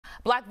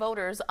Black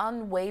voters'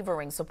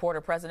 unwavering support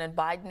of President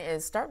Biden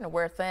is starting to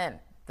wear thin.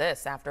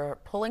 This after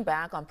pulling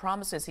back on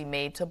promises he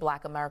made to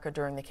Black America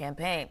during the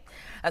campaign.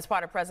 As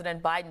part of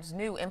President Biden's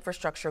new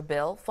infrastructure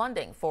bill,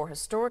 funding for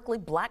historically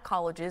Black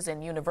colleges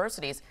and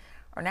universities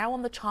are now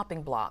on the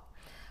chopping block.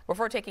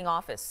 Before taking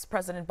office,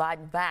 President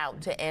Biden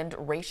vowed to end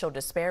racial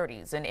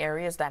disparities in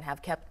areas that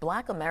have kept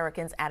Black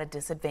Americans at a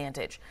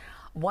disadvantage.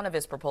 One of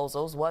his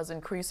proposals was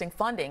increasing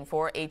funding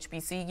for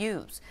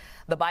HBCUs.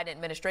 The Biden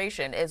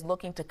administration is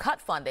looking to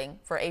cut funding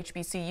for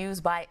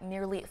HBCUs by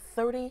nearly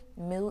 $30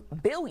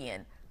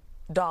 billion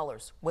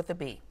with a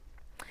B.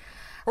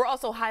 We're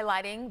also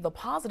highlighting the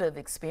positive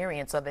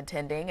experience of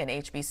attending an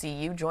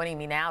HBCU. Joining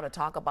me now to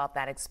talk about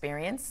that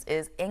experience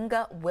is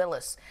Inga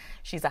Willis.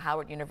 She's a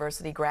Howard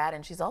University grad,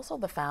 and she's also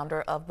the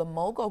founder of the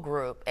Mogul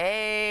Group.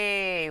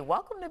 Hey,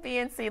 welcome to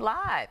BNC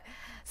Live.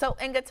 So,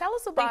 Inga, tell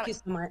us about... Thank you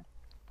so much.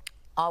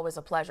 Always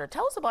a pleasure.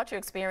 Tell us about your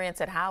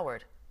experience at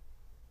Howard.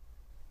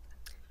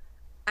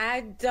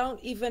 I don't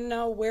even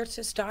know where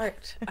to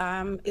start.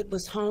 It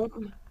was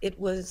home. It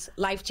was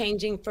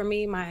life-changing for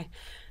me. My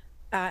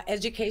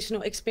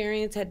educational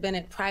experience had been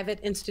at private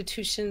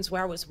institutions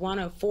where I was one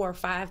of 4 or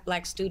 5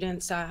 Black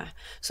students.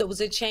 So it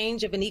was a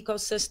change of an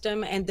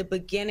ecosystem and the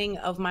beginning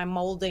of my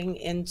molding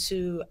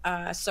into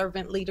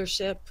servant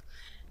leadership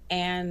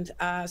and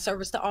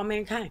service to all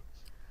mankind.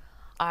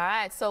 All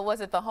right. So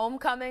was it the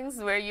homecomings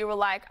where you were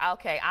like,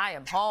 okay, I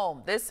am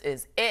home. This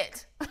is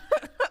it?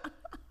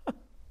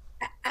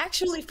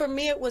 Actually, for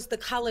me, it was the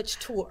college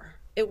tour.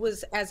 It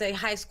was as a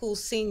high school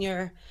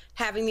senior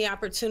having the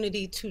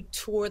opportunity to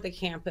tour the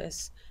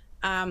campus.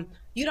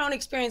 You don't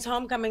experience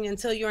homecoming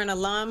until you're an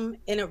alum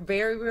in a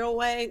very real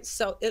way.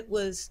 So it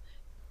was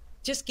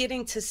just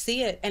getting to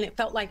see it, and it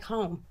felt like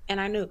home. And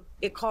I knew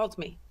it called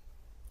me.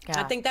 Yeah.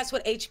 I think that's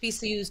what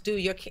HBCUs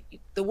do.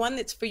 The one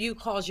that's for you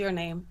calls your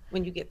name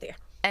when you get there.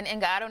 And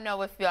Inga, I don't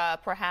know if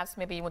perhaps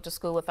maybe you went to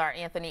school with our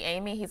Anthony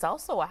Amy. He's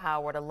also a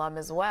Howard alum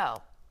as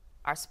well.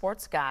 Our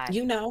sports guy.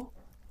 You know.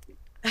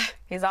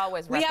 He's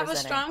always representing. We have a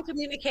strong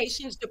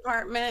communications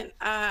department.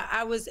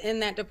 I was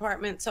in that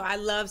department, so I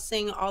love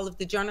seeing all of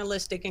the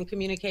journalistic and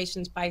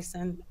communications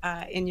bison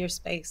in your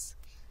space.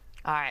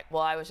 All right.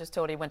 Well, I was just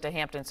told he went to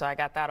Hampton, so I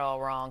got that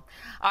all wrong.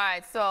 All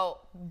right. So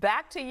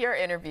back to your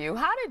interview.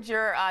 How did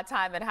your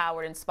time at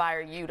Howard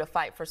inspire you to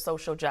fight for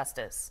social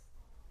justice?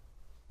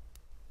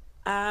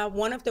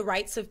 One of the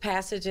rites of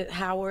passage at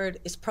Howard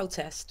is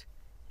protest.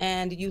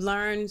 And you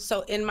learn,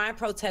 so in my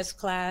protest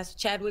class,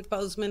 Chadwick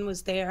Boseman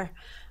was there,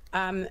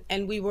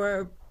 and we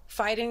were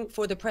fighting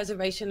for the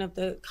preservation of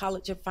the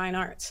College of Fine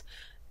Arts.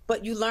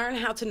 But you learn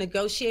how to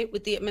negotiate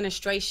with the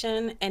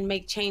administration and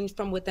make change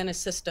from within a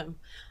system.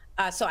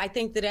 So I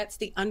think that that's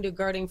the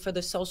undergirding for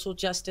the social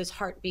justice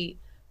heartbeat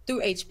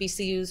through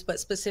HBCUs, but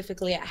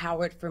specifically at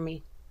Howard for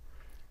me.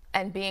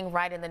 And being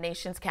right in the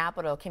nation's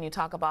capital, can you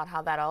talk about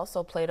how that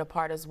also played a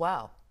part as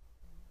well?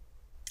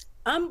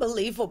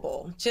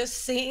 Unbelievable. Just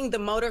seeing the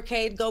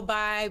motorcade go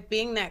by,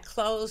 being that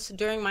close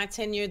during my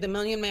tenure, the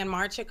Million Man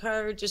March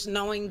occurred, just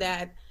knowing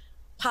that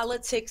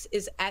politics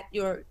is at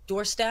your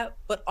doorstep,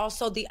 but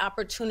also the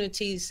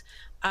opportunities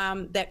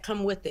that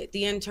come with it,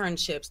 the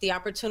internships, the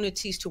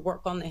opportunities to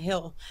work on the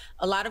Hill.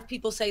 A lot of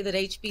people say that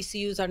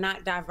HBCUs are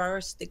not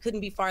diverse. They couldn't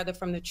be farther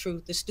from the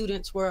truth. The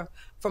students were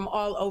from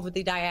all over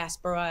the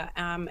diaspora,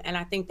 and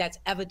I think that's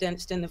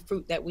evidenced in the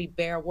fruit that we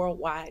bear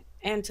worldwide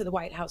and to the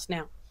White House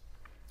now.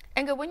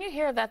 Inga, when you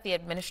hear that the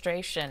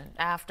administration,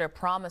 after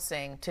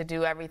promising to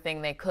do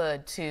everything they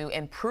could to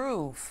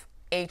improve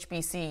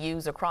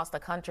HBCUs across the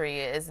country,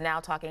 is now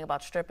talking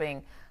about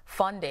stripping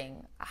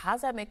funding, how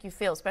does that make you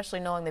feel, especially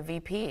knowing the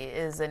VP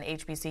is an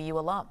HBCU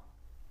alum?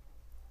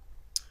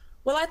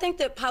 Well, I think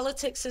that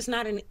politics is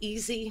not an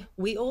easy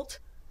wield.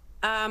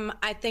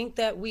 I think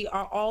that we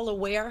are all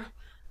aware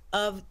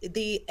of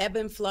the ebb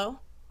and flow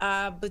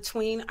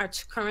between our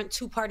current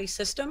two-party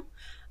system.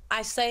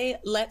 I say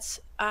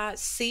let's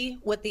see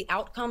what the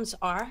outcomes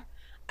are.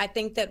 I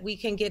think that we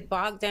can get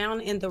bogged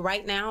down in the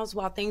right nows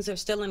while things are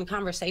still in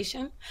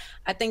conversation.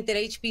 I think that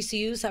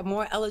HBCUs have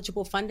more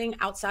eligible funding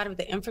outside of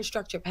the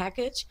infrastructure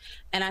package.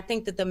 And I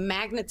think that the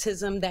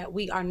magnetism that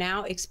we are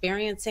now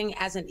experiencing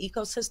as an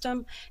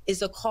ecosystem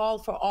is a call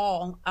for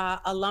all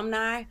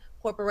alumni,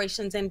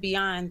 corporations, and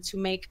beyond to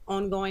make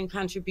ongoing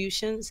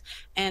contributions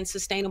and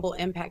sustainable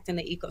impact in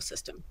the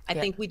ecosystem. I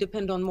think we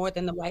depend on more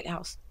than the White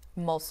House.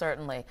 Most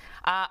certainly.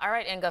 All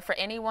right, Inga, for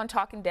anyone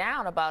talking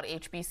down about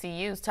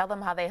HBCUs, tell them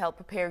how they help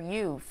prepare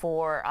you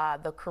for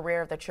the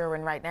career that you're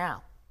in right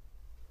now.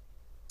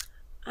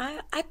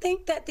 I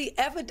think that the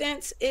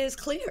evidence is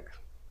clear.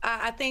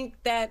 I think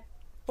that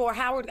for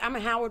Howard, I'm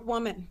a Howard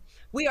woman.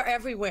 We are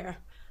everywhere.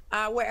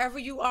 Wherever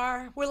you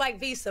are, we're like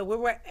Visa. We're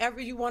wherever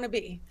you want to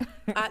be.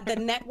 The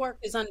network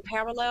is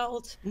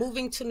unparalleled.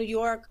 Moving to New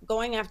York,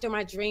 going after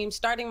my dream,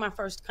 starting my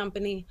first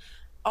company,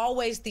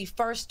 always the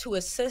first to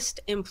assist,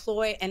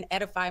 employ, and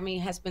edify me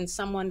has been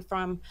someone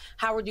from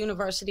Howard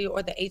University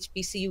or the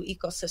HBCU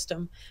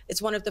ecosystem.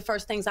 It's one of the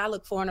first things I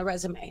look for in a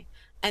resume.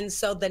 And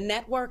so the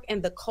network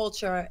and the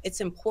culture,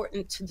 it's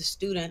important to the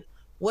student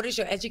What does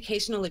your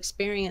educational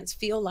experience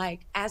feel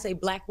like as a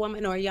Black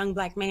woman or a young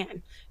Black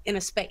man in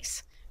a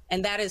space?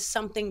 And that is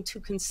something to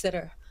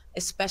consider,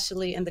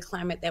 especially in the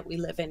climate that we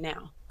live in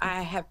now.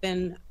 I have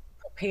been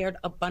prepared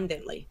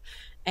abundantly,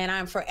 and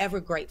I'm forever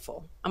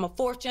grateful. I'm a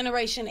fourth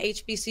generation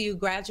HBCU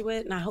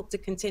graduate, and I hope to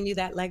continue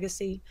that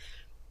legacy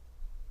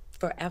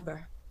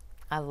forever.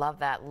 I love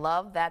that.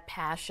 Love that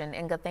passion.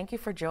 Inga, thank you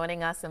for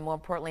joining us, and more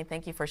importantly,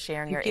 thank you for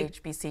sharing your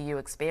HBCU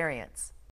experience.